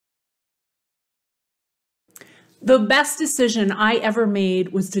The best decision I ever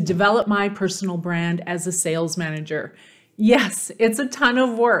made was to develop my personal brand as a sales manager. Yes, it's a ton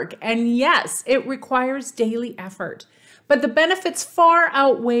of work, and yes, it requires daily effort. But the benefits far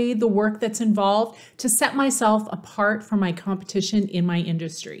outweigh the work that's involved to set myself apart from my competition in my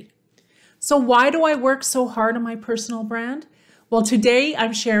industry. So why do I work so hard on my personal brand? Well, today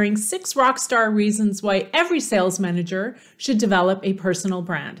I'm sharing 6 rockstar reasons why every sales manager should develop a personal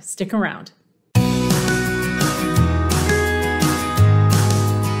brand. Stick around.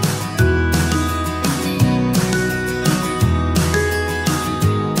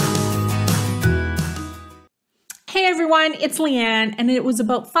 Hey everyone, it's Leanne, and it was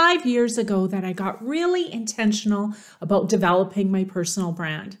about 5 years ago that I got really intentional about developing my personal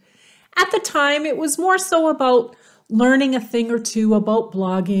brand. At the time, it was more so about learning a thing or two about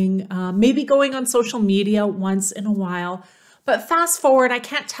blogging, maybe going on social media once in a while. But fast forward, I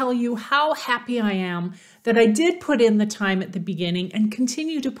can't tell you how happy I am that I did put in the time at the beginning and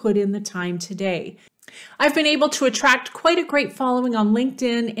continue to put in the time today. I've been able to attract quite a great following on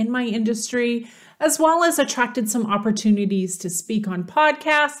LinkedIn in my industry, as well as attracted some opportunities to speak on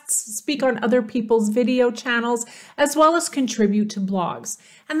podcasts, speak on other people's video channels, as well as contribute to blogs.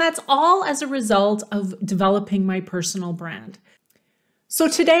 And that's all as a result of developing my personal brand. So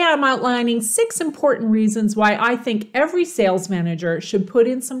today I'm outlining 6 important reasons why I think every sales manager should put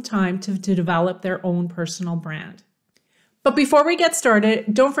in some time to develop their own personal brand. But before we get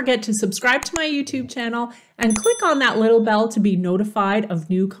started, don't forget to subscribe to my YouTube channel and click on that little bell to be notified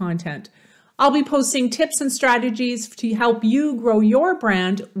of new content. I'll be posting tips and strategies to help you grow your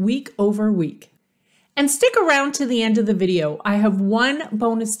brand week over week. And stick around to the end of the video. I have one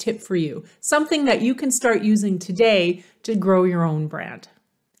bonus tip for you, something that you can start using today to grow your own brand.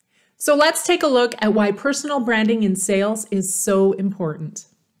 So let's take a look at why personal branding in sales is so important.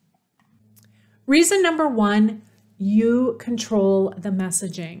 Reason number 1, you control the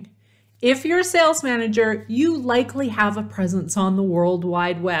messaging. If you're a sales manager, you likely have a presence on the World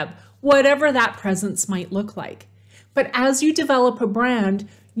Wide Web, whatever that presence might look like. But as you develop a brand,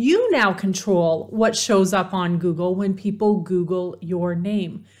 you now control what shows up on Google when people Google your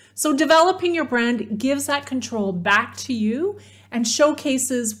name. So developing your brand gives that control back to you and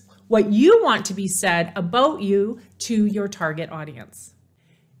showcases what you want to be said about you to your target audience.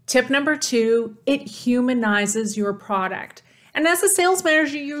 Tip number 2, it humanizes your product. And as a sales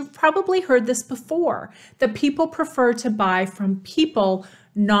manager, you've probably heard this before, that people prefer to buy from people,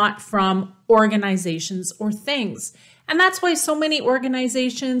 not from organizations or things. And that's why so many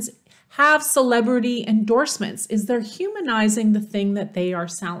organizations have celebrity endorsements, is they're humanizing the thing that they are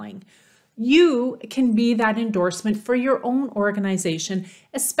selling. You can be that endorsement for your own organization,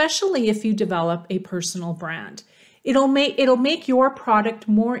 especially if you develop a personal brand. It'll make your product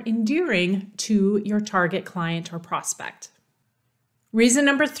more endearing to your target client or prospect. Reason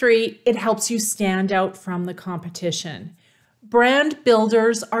number 3, it helps you stand out from the competition. Brand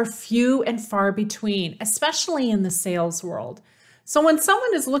builders are few and far between, especially in the sales world. So when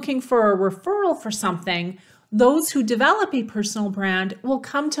someone is looking for a referral for something, those who develop a personal brand will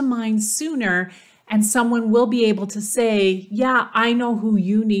come to mind sooner, and someone will be able to say, yeah, I know who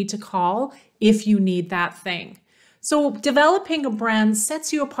you need to call if you need that thing. So developing a brand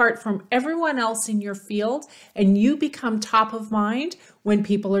sets you apart from everyone else in your field, and you become top of mind when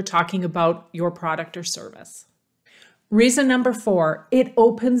people are talking about your product or service. Reason number 4, it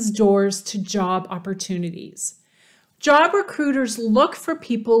opens doors to job opportunities. Job recruiters look for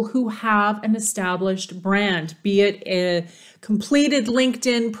people who have an established brand, be it a completed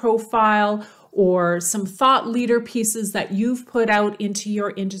LinkedIn profile or some thought leader pieces that you've put out into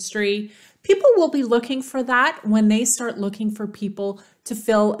your industry. People will be looking for that when they start looking for people to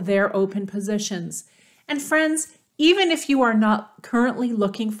fill their open positions. And friends, even if you are not currently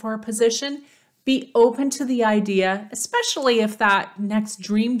looking for a position, be open to the idea, especially if that next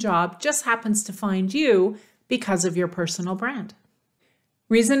dream job just happens to find you because of your personal brand.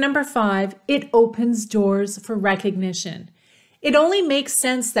 Reason number 5, it opens doors for recognition. It only makes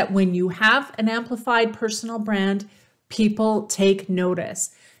sense that when you have an amplified personal brand, people take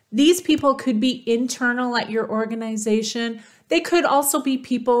notice. These people could be internal at your organization. They could also be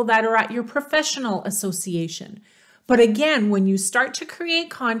people that are at your professional association. But again, when you start to create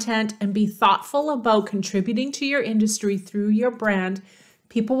content and be thoughtful about contributing to your industry through your brand,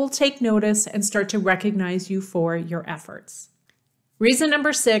 people will take notice and start to recognize you for your efforts. Reason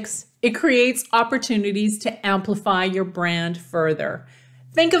number 6, it creates opportunities to amplify your brand further.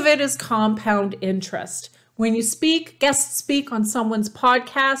 Think of it as compound interest. When you guest speak on someone's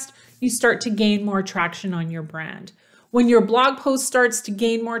podcast, you start to gain more traction on your brand. When your blog post starts to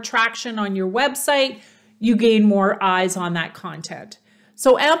gain more traction on your website, you gain more eyes on that content.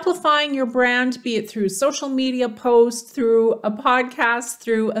 So amplifying your brand, be it through social media posts, through a podcast,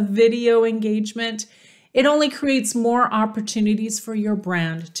 through a video engagement, it only creates more opportunities for your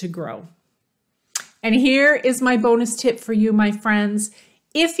brand to grow. And here is my bonus tip for you, my friends.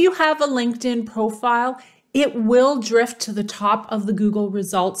 If you have a LinkedIn profile, it will drift to the top of the Google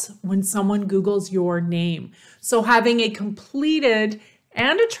results when someone Googles your name. So having a completed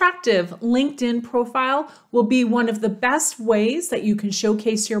and attractive LinkedIn profile will be one of the best ways that you can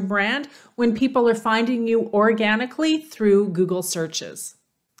showcase your brand when people are finding you organically through Google searches.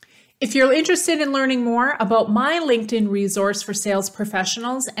 If you're interested in learning more about my LinkedIn resource for sales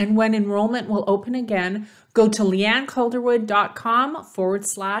professionals and when enrollment will open again, go to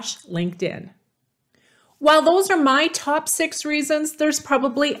leannecalderwood.com/LinkedIn. While those are my top 6 reasons, there's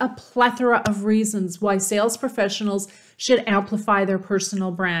probably a plethora of reasons why sales professionals should amplify their personal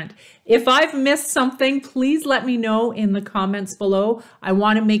brand. If I've missed something, please let me know in the comments below. I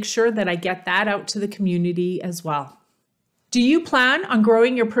want to make sure that I get that out to the community as well. Do you plan on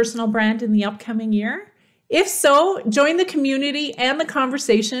growing your personal brand in the upcoming year? If so, join the community and the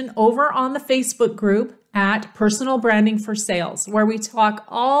conversation over on the Facebook group at Personal Branding for Sales, where we talk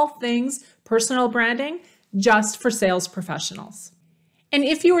all things personal branding just for sales professionals. And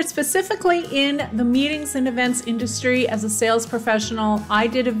if you are specifically in the meetings and events industry as a sales professional, I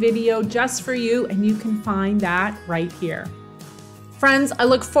did a video just for you, and you can find that right here. Friends, I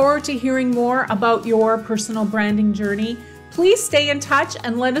look forward to hearing more about your personal branding journey. Please stay in touch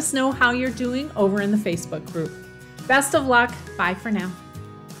and let us know how you're doing over in the Facebook group. Best of luck. Bye for now.